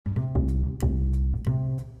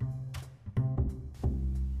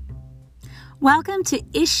Welcome to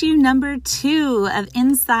issue number 2 of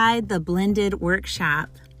Inside the Blended Workshop.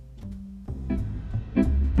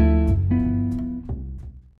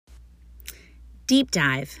 Deep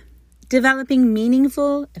Dive, developing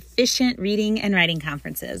meaningful, efficient reading and writing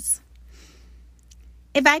conferences.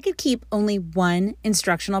 If I could keep only one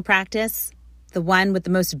instructional practice, the one with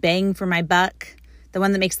the most bang for my buck, the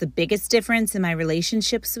one that makes the biggest difference in my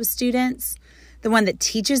relationships with students, the one that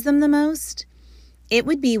teaches them the most, it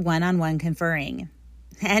would be one-on-one conferring.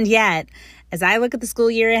 And yet, as I look at the school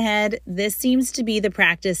year ahead, this seems to be the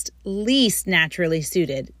practice least naturally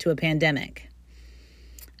suited to a pandemic.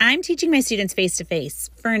 I'm teaching my students face-to-face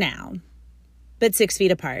for now, but 6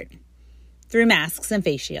 feet apart, through masks and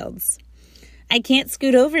face shields. I can't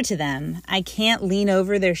scoot over to them. I can't lean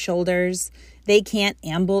over their shoulders. They can't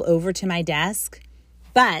amble over to my desk,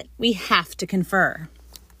 but we have to confer.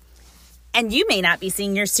 And you may not be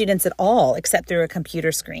seeing your students at all except through a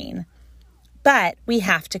computer screen. But we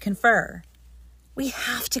have to confer. We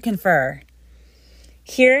have to confer.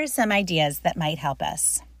 Here are some ideas that might help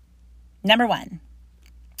us. Number 1,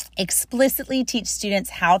 explicitly teach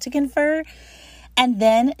students how to confer and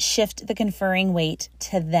then shift the conferring weight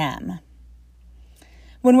to them.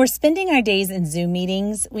 When we're spending our days in Zoom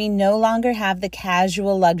meetings, we no longer have the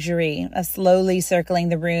casual luxury of slowly circling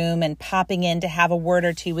the room and popping in to have a word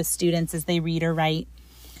or two with students as they read or write.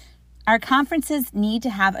 Our conferences need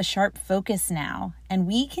to have a sharp focus now, and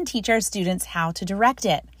we can teach our students how to direct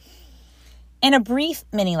it. In a brief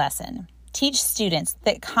mini lesson, teach students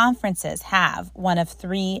that conferences have one of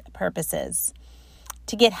 3 purposes: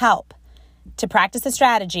 to get help, to practice a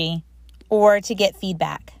strategy, or to get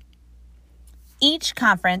feedback. Each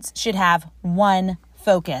conference should have one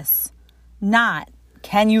focus, not,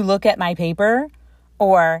 can you look at my paper?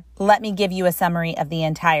 Or let me give you a summary of the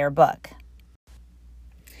entire book.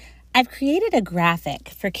 I've created a graphic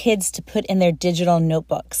for kids to put in their digital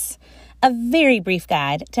notebooks, a very brief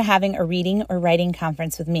guide to having a reading or writing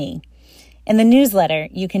conference with me. In the newsletter,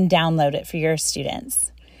 you can download it for your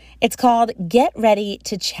students. It's called Get Ready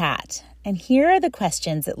to Chat, and here are the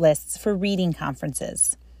questions it lists for reading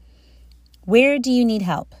conferences. Where do you need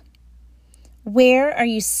help? Where are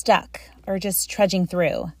you stuck or just trudging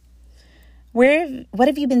through? What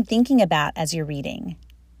have you been thinking about as you're reading?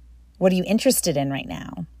 What are you interested in right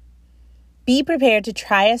now? Be prepared to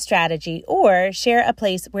try a strategy or share a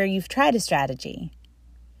place where you've tried a strategy.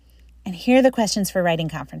 And here are the questions for writing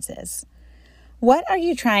conferences. What are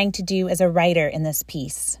you trying to do as a writer in this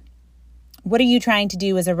piece? What are you trying to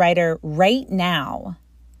do as a writer right now?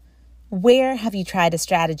 Where have you tried a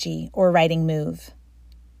strategy or writing move?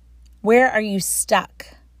 Where are you stuck?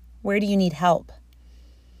 Where do you need help?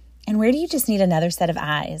 And where do you just need another set of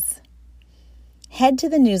eyes? Head to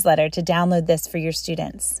the newsletter to download this for your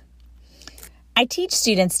students. I teach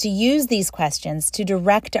students to use these questions to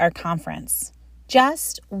direct our conference.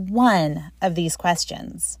 Just one of these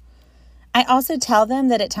questions. I also tell them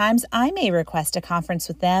that at times I may request a conference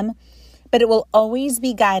with them, but it will always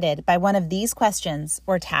be guided by one of these questions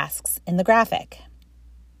or tasks in the graphic.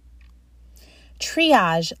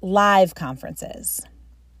 Triage live conferences.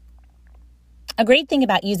 A great thing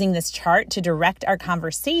about using this chart to direct our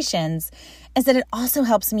conversations is that it also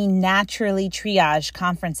helps me naturally triage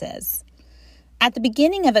conferences. At the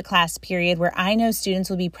beginning of a class period where I know students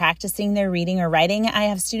will be practicing their reading or writing, I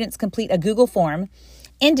have students complete a Google form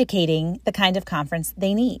indicating the kind of conference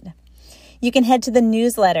they need. You can head to the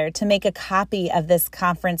newsletter to make a copy of this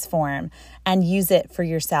conference form and use it for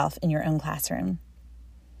yourself in your own classroom.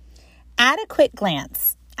 At a quick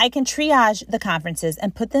glance, I can triage the conferences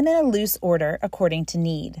and put them in a loose order according to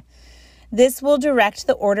need. This will direct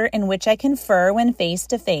the order in which I confer when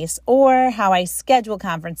face-to-face or how I schedule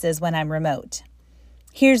conferences when I'm remote.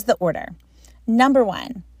 Here's the order. Number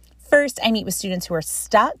 1, first I meet with students who are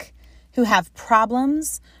stuck, who have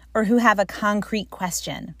problems, or who have a concrete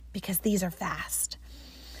question, because these are fast.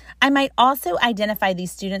 I might also identify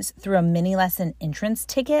these students through a mini lesson entrance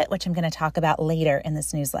ticket, which I'm going to talk about later in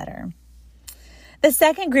this newsletter. The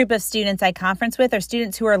second group of students I conference with are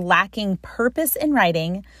students who are lacking purpose in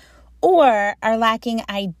writing or are lacking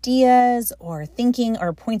ideas or thinking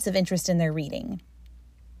or points of interest in their reading.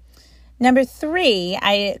 Number 3,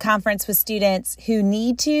 I conference with students who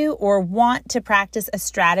need to or want to practice a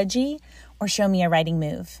strategy or show me a writing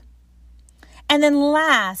move. And then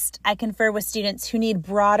last, I confer with students who need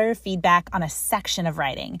broader feedback on a section of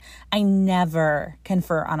writing. I never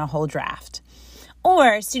confer on a whole draft.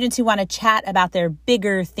 Or students who want to chat about their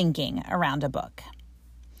bigger thinking around a book.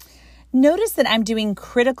 Notice that I'm doing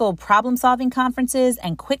critical problem-solving conferences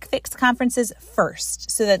and quick fix conferences first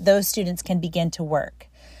so that those students can begin to work.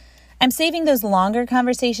 I'm saving those longer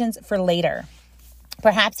conversations for later,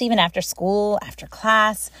 perhaps even after school, after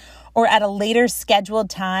class, or at a later scheduled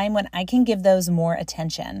time when I can give those more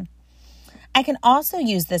attention. I can also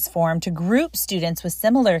use this form to group students with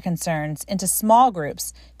similar concerns into small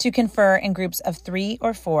groups to confer in groups of 3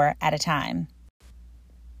 or 4 at a time.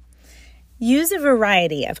 Use a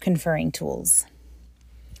variety of conferring tools.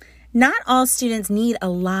 Not all students need a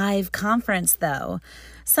live conference, though.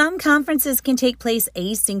 Some conferences can take place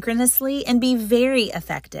asynchronously and be very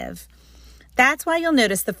effective. That's why you'll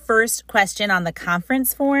notice the first question on the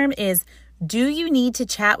conference form is, do you need to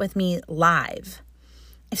chat with me live?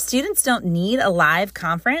 If students don't need a live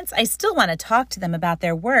conference, I still want to talk to them about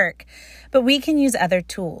their work, but we can use other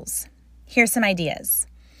tools. Here's some ideas.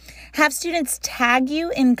 Have students tag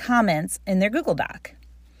you in comments in their Google Doc.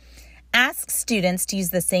 Ask students to use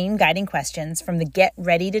the same guiding questions from the Get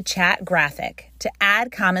Ready to Chat graphic to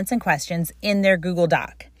add comments and questions in their Google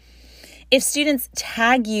Doc. If students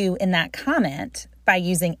tag you in that comment by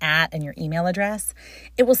using @ and your email address,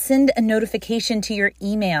 it will send a notification to your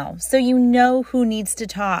email so you know who needs to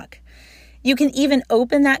talk. You can even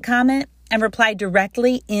open that comment and reply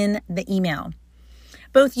directly in the email.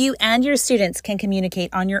 Both you and your students can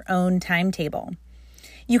communicate on your own timetable.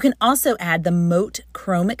 You can also add the Mote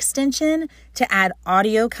Chrome extension to add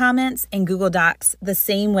audio comments in Google Docs the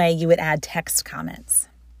same way you would add text comments.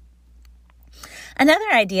 Another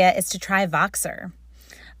idea is to try Voxer.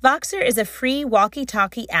 Voxer is a free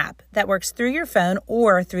walkie-talkie app that works through your phone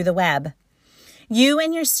or through the web. You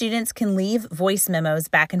and your students can leave voice memos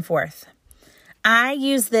back and forth. I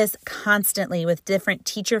use this constantly with different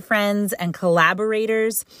teacher friends and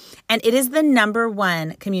collaborators, and it is the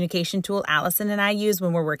 #1 communication tool Allison and I use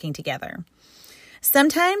when we're working together.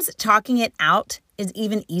 Sometimes talking it out is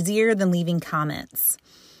even easier than leaving comments.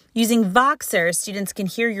 Using Voxer, students can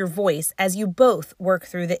hear your voice as you both work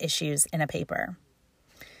through the issues in a paper.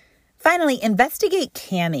 Finally, investigate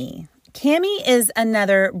Kami. Kami is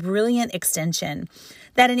another brilliant extension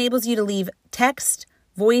that enables you to leave text,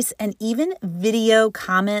 voice, and even video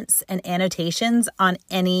comments and annotations on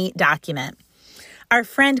any document. Our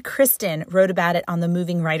friend Kristen wrote about it on the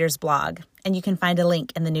Moving Writers blog, and you can find a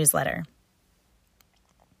link in the newsletter.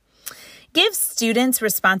 Give students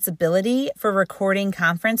responsibility for recording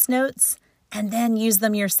conference notes and then use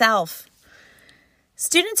them yourself.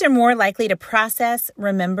 Students are more likely to process,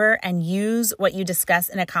 remember, and use what you discuss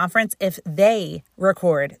in a conference if they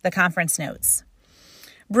record the conference notes.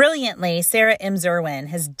 Brilliantly, Sarah M. Zerwin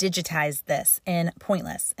has digitized this in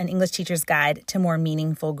Pointless, an English Teacher's Guide to More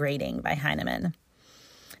Meaningful Grading by Heinemann.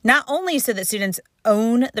 Not only so that students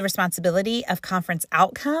own the responsibility of conference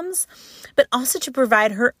outcomes, but also to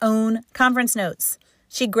provide her own conference notes.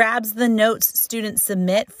 She grabs the notes students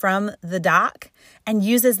submit from the doc and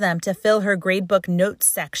uses them to fill her gradebook notes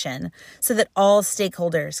section so that all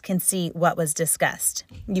stakeholders can see what was discussed.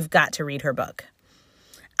 You've got to read her book.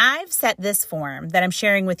 I've set this form that I'm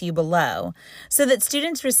sharing with you below so that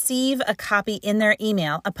students receive a copy in their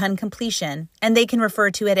email upon completion, and they can refer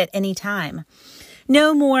to it at any time.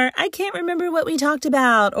 No more, I can't remember what we talked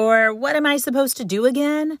about, or what am I supposed to do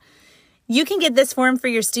again? You can get this form for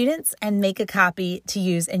your students and make a copy to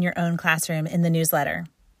use in your own classroom in the newsletter.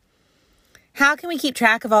 How can we keep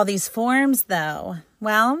track of all these forms, though?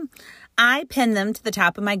 Well, I pin them to the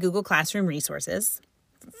top of my Google Classroom resources,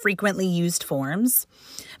 frequently used forms.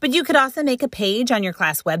 But you could also make a page on your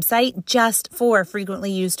class website just for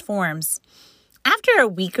frequently used forms. After a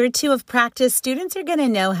week or two of practice, students are going to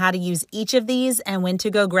know how to use each of these and when to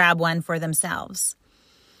go grab one for themselves.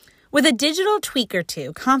 With a digital tweak or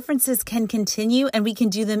two, conferences can continue and we can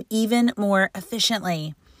do them even more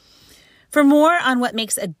efficiently. For more on what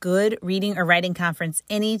makes a good reading or writing conference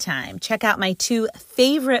anytime, check out my 2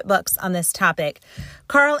 favorite books on this topic,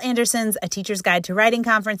 Carl Anderson's A Teacher's Guide to Writing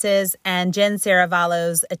Conferences and Jen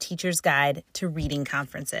Saravallo's A Teacher's Guide to Reading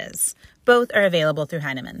Conferences. Both are available through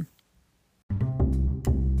Heinemann.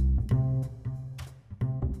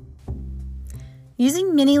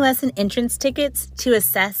 Using mini lesson entrance tickets to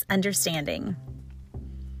assess understanding.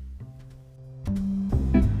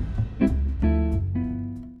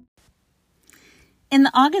 In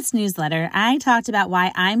the August newsletter, I talked about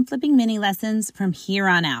why I'm flipping mini lessons from here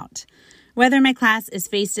on out, whether my class is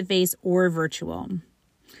face-to-face or virtual.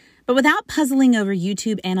 But without puzzling over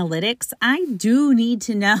YouTube analytics, I do need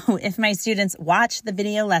to know if my students watch the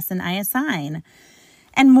video lesson I assign.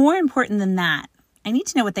 And more important than that, I need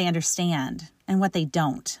to know what they understand and what they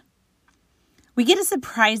don't. We get a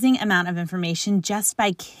surprising amount of information just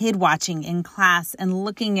by kid watching in class and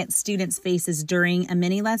looking at students' faces during a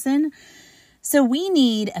mini lesson. So we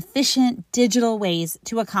need efficient digital ways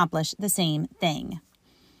to accomplish the same thing.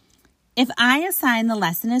 If I assign the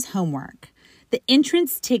lesson as homework, the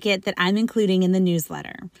entrance ticket that I'm including in the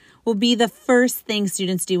newsletter will be the first thing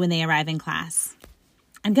students do when they arrive in class.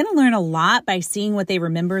 I'm going to learn a lot by seeing what they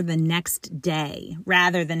remember the next day,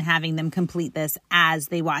 rather than having them complete this as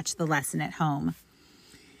they watch the lesson at home.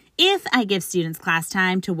 If I give students class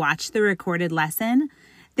time to watch the recorded lesson,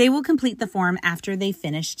 they will complete the form after they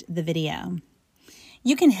finished the video.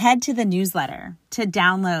 You can head to the newsletter to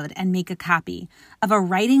download and make a copy of a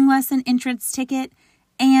writing lesson entrance ticket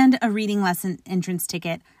and a reading lesson entrance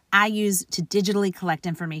ticket I use to digitally collect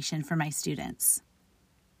information for my students.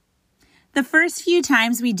 The first few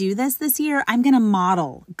times we do this year, I'm going to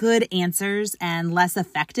model good answers and less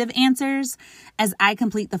effective answers as I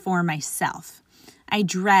complete the form myself. I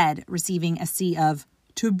dread receiving a sea of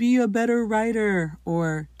 "to be a better writer"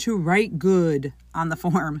 or "to write good" on the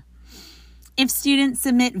form. If students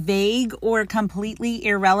submit vague or completely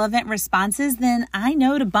irrelevant responses, then I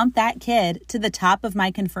know to bump that kid to the top of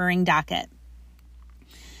my conferring docket.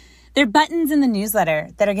 There are buttons in the newsletter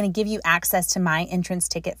that are going to give you access to my entrance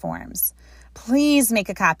ticket forms. Please make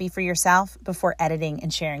a copy for yourself before editing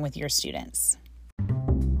and sharing with your students.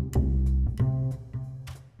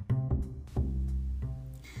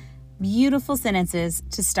 Beautiful sentences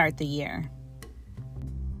to start the year.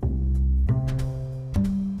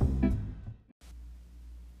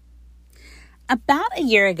 About a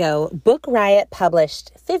year ago, Book Riot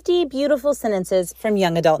published 50 beautiful sentences from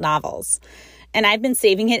young adult novels. And I've been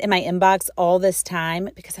saving it in my inbox all this time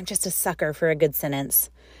because I'm just a sucker for a good sentence.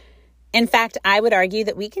 In fact, I would argue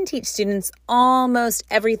that we can teach students almost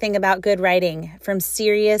everything about good writing from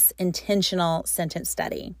serious, intentional sentence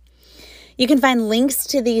study. You can find links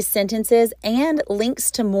to these sentences and links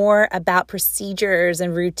to more about procedures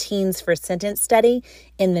and routines for sentence study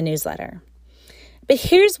in the newsletter. But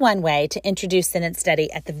here's one way to introduce sentence study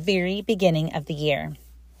at the very beginning of the year.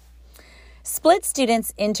 Split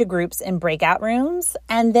students into groups in breakout rooms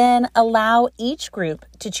and then allow each group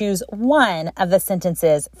to choose one of the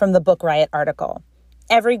sentences from the Book Riot article.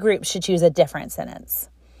 Every group should choose a different sentence.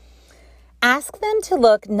 Ask them to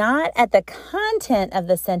look not at the content of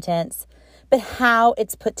the sentence, but how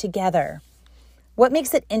it's put together. What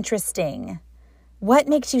makes it interesting? What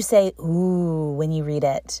makes you say, "ooh," when you read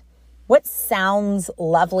it? What sounds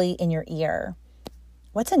lovely in your ear?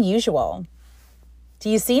 What's unusual? Do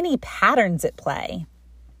you see any patterns at play?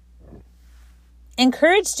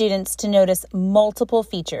 Encourage students to notice multiple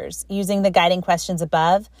features using the guiding questions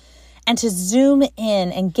above and to zoom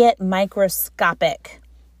in and get microscopic.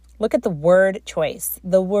 Look at the word choice,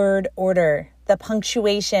 the word order, the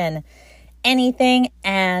punctuation, anything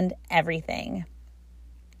and everything.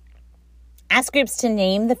 Ask groups to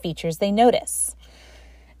name the features they notice.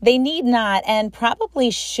 They need not and probably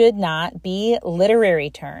should not be literary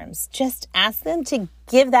terms. Just ask them to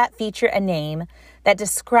give that feature a name that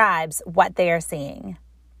describes what they are seeing.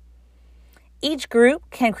 Each group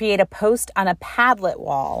can create a post on a Padlet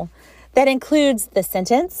wall that includes the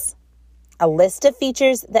sentence, a list of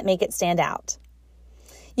features that make it stand out.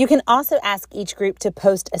 You can also ask each group to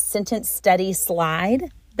post a sentence study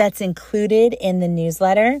slide that's included in the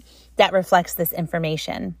newsletter that reflects this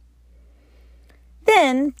information.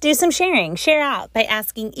 Then do some sharing. Share out by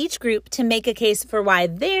asking each group to make a case for why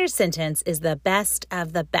their sentence is the best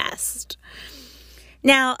of the best.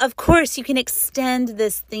 Now, of course, you can extend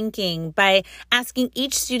this thinking by asking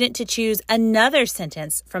each student to choose another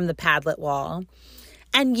sentence from the Padlet wall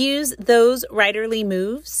and use those writerly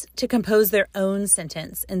moves to compose their own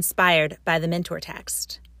sentence inspired by the mentor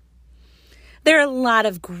text. There are a lot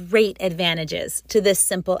of great advantages to this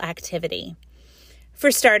simple activity. For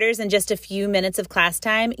starters, in just a few minutes of class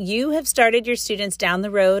time, you have started your students down the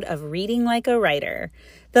road of reading like a writer,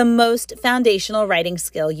 the most foundational writing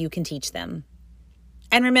skill you can teach them.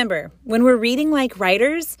 And remember, when we're reading like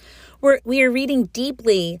writers, we are reading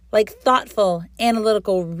deeply like thoughtful,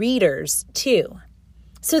 analytical readers too.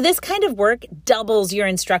 So this kind of work doubles your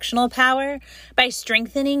instructional power by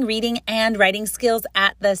strengthening reading and writing skills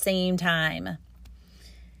at the same time.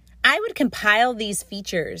 I would compile these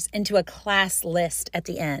features into a class list at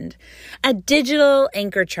the end, a digital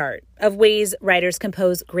anchor chart of ways writers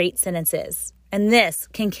compose great sentences, and this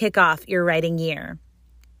can kick off your writing year.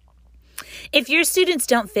 If your students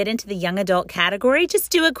don't fit into the young adult category,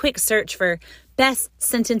 just do a quick search for best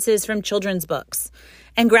sentences from children's books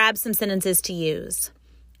and grab some sentences to use.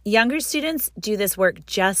 Younger students do this work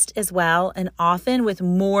just as well and often with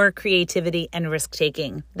more creativity and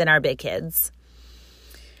risk-taking than our big kids.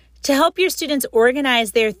 To help your students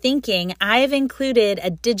organize their thinking, I've included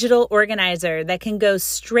a digital organizer that can go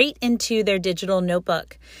straight into their digital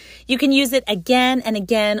notebook. You can use it again and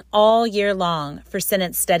again all year long for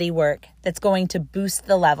sentence study work that's going to boost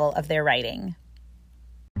the level of their writing.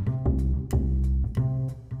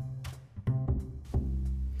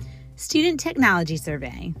 Student Technology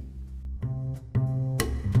Survey.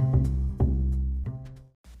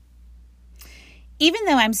 Even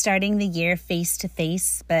though I'm starting the year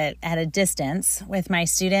face-to-face, but at a distance with my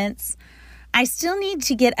students, I still need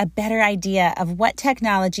to get a better idea of what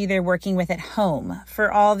technology they're working with at home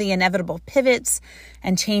for all the inevitable pivots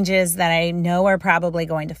and changes that I know are probably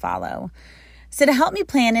going to follow. So to help me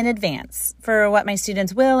plan in advance for what my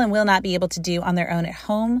students will and will not be able to do on their own at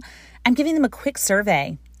home, I'm giving them a quick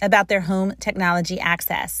survey about their home technology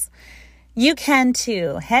access. You can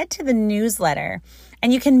too. Head to the newsletter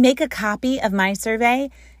and you can make a copy of my survey,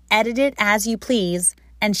 edit it as you please,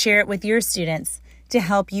 and share it with your students to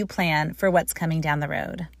help you plan for what's coming down the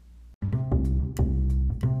road.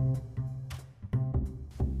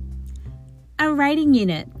 A writing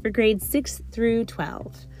unit for grades 6 through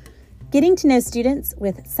 12. Getting to know students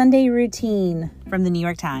with Sunday routine from the New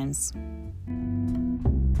York Times.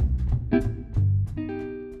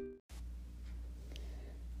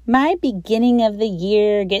 My beginning of the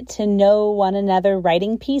year, get to know one another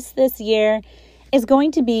writing piece this year is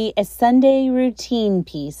going to be a Sunday routine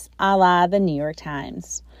piece a la the New York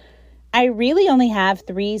Times. I really only have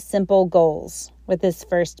 3 simple goals with this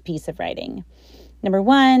first piece of writing. Number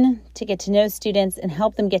 1, to get to know students and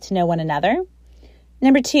help them get to know one another.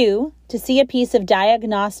 Number 2, to see a piece of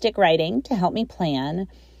diagnostic writing to help me plan.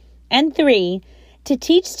 And 3, to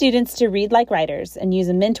teach students to read like writers and use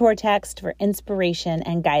a mentor text for inspiration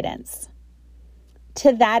and guidance.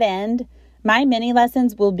 To that end, my mini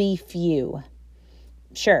lessons will be few.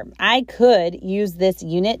 Sure, I could use this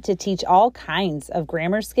unit to teach all kinds of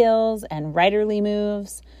grammar skills and writerly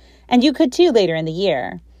moves, and you could too later in the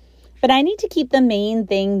year. But I need to keep the main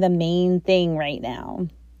thing right now: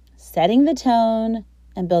 setting the tone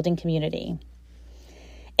and building community.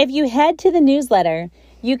 If you head to the newsletter,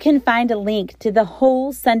 you can find a link to the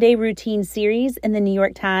whole Sunday routine series in the New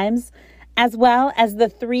York Times, as well as the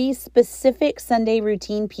 3 specific Sunday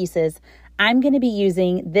routine pieces I'm going to be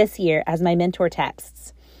using this year as my mentor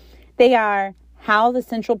texts. They are How the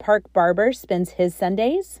Central Park Barber Spends His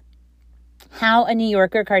Sundays, How a New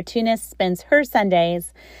Yorker Cartoonist Spends Her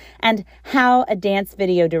Sundays, and How a Dance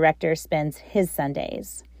Video Director Spends His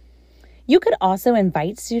Sundays. You could also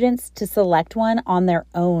invite students to select one on their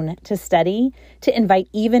own to study to invite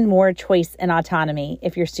even more choice and autonomy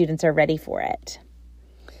if your students are ready for it.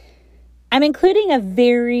 I'm including a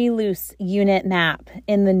very loose unit map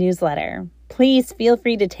in the newsletter. Please feel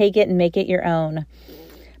free to take it and make it your own.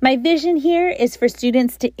 My vision here is for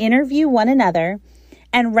students to interview one another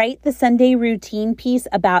and write the Sunday routine piece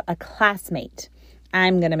about a classmate.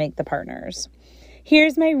 I'm going to make the partners.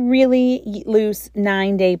 Here's my really loose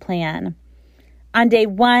 9-day plan. On day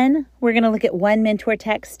 1, we're going to look at one mentor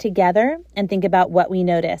text together and think about what we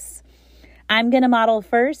notice. I'm going to model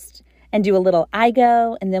first and do a little I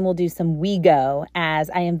go, and then we'll do some we go as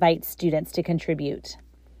I invite students to contribute.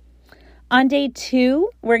 On day 2,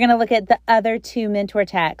 we're going to look at the other 2 mentor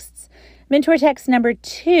texts. Mentor text number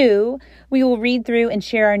 2, we will read through and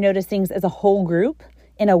share our noticings as a whole group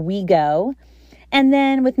in a we go. And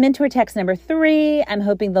then with mentor text number 3, I'm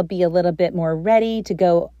hoping they'll be a little bit more ready to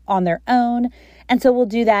go on their own. And so we'll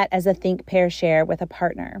do that as a think, pair, share with a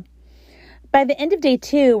partner. By the end of day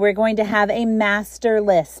 2, we're going to have a master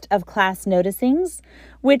list of class noticings,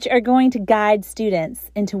 which are going to guide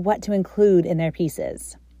students into what to include in their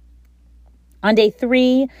pieces. On day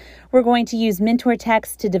 3, we're going to use mentor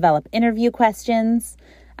text to develop interview questions.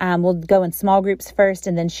 We'll go in small groups first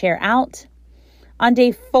and then share out. On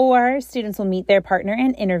day 4, students will meet their partner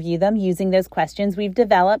and interview them using those questions we've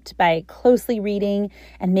developed by closely reading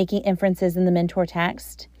and making inferences in the mentor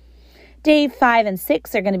text. Day 5 and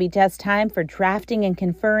 6 are going to be just time for drafting and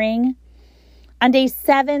conferring. On day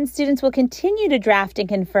 7, students will continue to draft and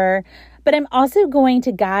confer, but I'm also going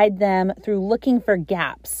to guide them through looking for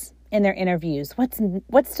gaps in their interviews.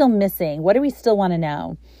 What's still missing? What do we still want to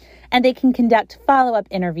know? And they can conduct follow-up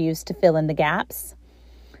interviews to fill in the gaps.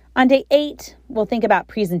 On day 8, we'll think about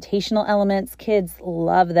presentational elements. Kids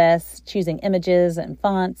love this, choosing images and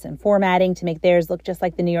fonts and formatting to make theirs look just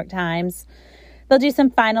like the New York Times. They'll do some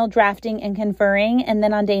final drafting and conferring, and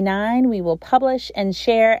then on day 9, we will publish and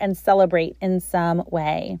share and celebrate in some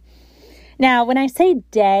way. Now, when I say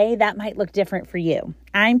day, that might look different for you.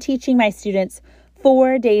 I'm teaching my students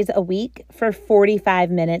 4 days a week for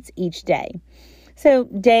 45 minutes each day. So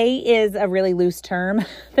day is a really loose term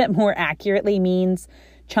that more accurately means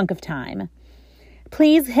chunk of time.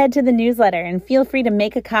 Please head to the newsletter and feel free to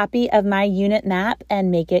make a copy of my unit map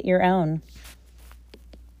and make it your own.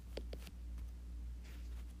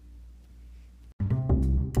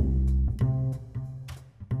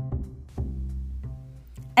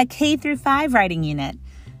 A K through 5 writing unit,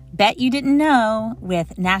 Bet You Didn't Know,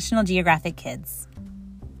 with National Geographic Kids.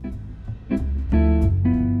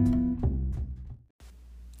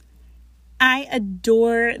 I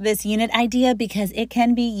adore this unit idea because it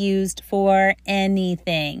can be used for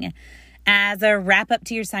anything. As a wrap-up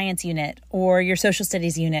to your science unit or your social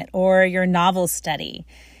studies unit or your novel study.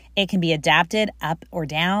 It can be adapted up or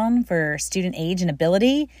down for student age and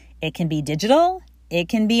ability. It can be digital. It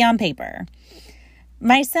can be on paper.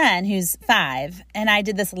 My son, who's 5, and I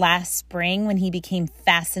did this last spring when he became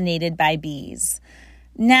fascinated by bees.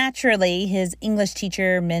 Naturally, his English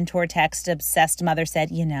teacher, mentor text obsessed mother said,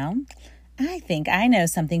 I think I know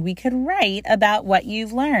something we could write about what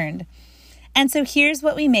you've learned. And so here's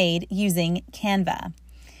what we made using Canva.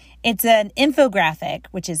 It's an infographic,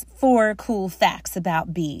 which is 4 cool facts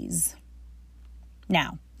about bees.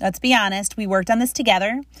 Now, let's be honest, we worked on this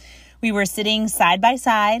together. We were sitting side by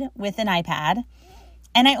side with an iPad,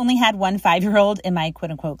 and I only had one 5-year-old in my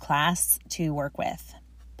quote-unquote class to work with.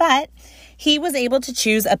 But he was able to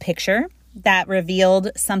choose a picture that revealed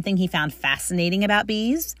something he found fascinating about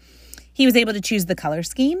bees. He was able to choose the color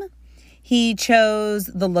scheme. He chose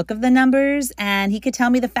the look of the numbers, and he could tell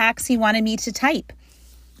me the facts he wanted me to type.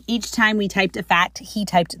 Each time we typed a fact, he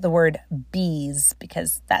typed the word bees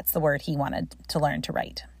because that's the word he wanted to learn to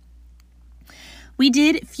write. We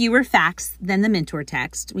did fewer facts than the mentor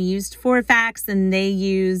text. We used 4 facts, and they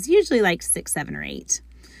use usually like 6, 7, or 8.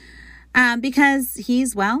 Because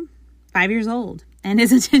he's, 5 years old, and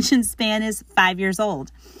his attention span is 5 years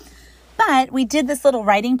old. But we did this little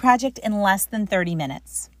writing project in less than 30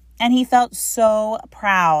 minutes, and he felt so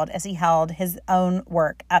proud as he held his own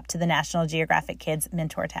work up to the National Geographic Kids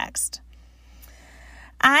mentor text.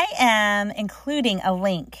 I am including a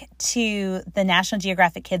link to the National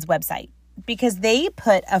Geographic Kids website because they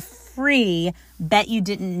put a free Bet You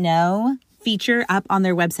Didn't Know feature up on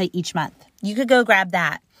their website each month. You could go grab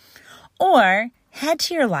that. Or head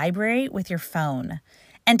to your library with your phone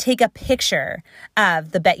and take a picture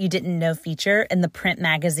of the Bet You Didn't Know feature in the print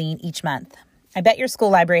magazine each month. I bet your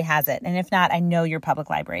school library has it, and if not, I know your public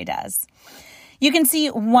library does. You can see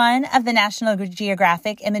one of the National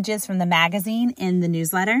Geographic images from the magazine in the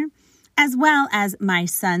newsletter, as well as my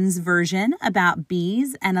son's version about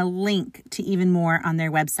bees and a link to even more on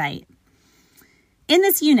their website. In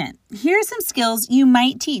this unit, here are some skills you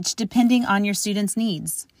might teach depending on your students'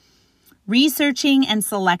 needs. Researching and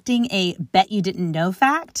selecting a Bet You Didn't Know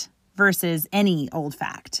fact versus any old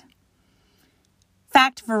fact.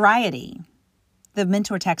 Fact variety. The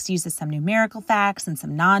mentor text uses some numerical facts and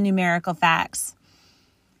some non-numerical facts.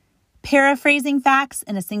 Paraphrasing facts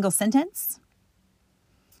in a single sentence.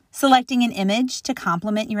 Selecting an image to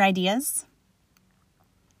complement your ideas.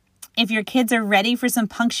 If your kids are ready for some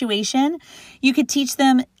punctuation, you could teach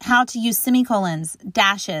them how to use semicolons,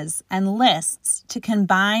 dashes, and lists to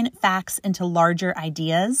combine facts into larger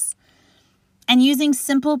ideas. And using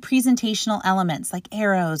simple presentational elements like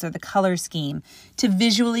arrows or the color scheme to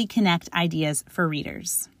visually connect ideas for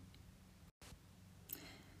readers.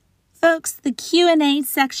 Folks, the Q&A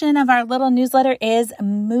section of our little newsletter is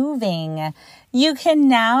moving. You can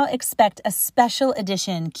now expect a special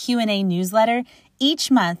edition Q&A newsletter each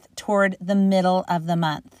month toward the middle of the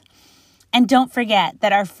month. And don't forget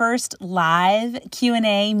that our first live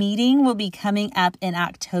Q&A meeting will be coming up in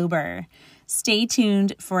October. Stay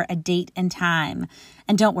tuned for a date and time.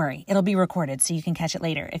 And don't worry, it'll be recorded so you can catch it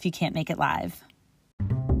later if you can't make it live.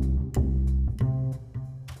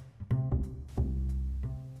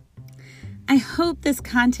 I hope this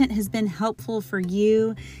content has been helpful for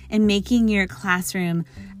you in making your classroom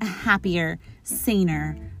a happier,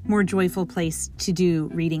 saner, more joyful place to do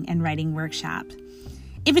reading and writing workshop.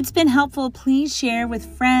 If it's been helpful, please share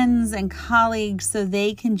with friends and colleagues so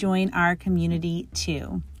they can join our community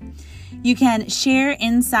too. You can share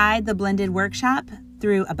inside the blended workshop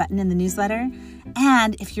through a button in the newsletter.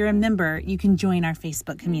 And if you're a member, you can join our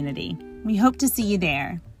Facebook community. We hope to see you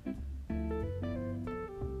there.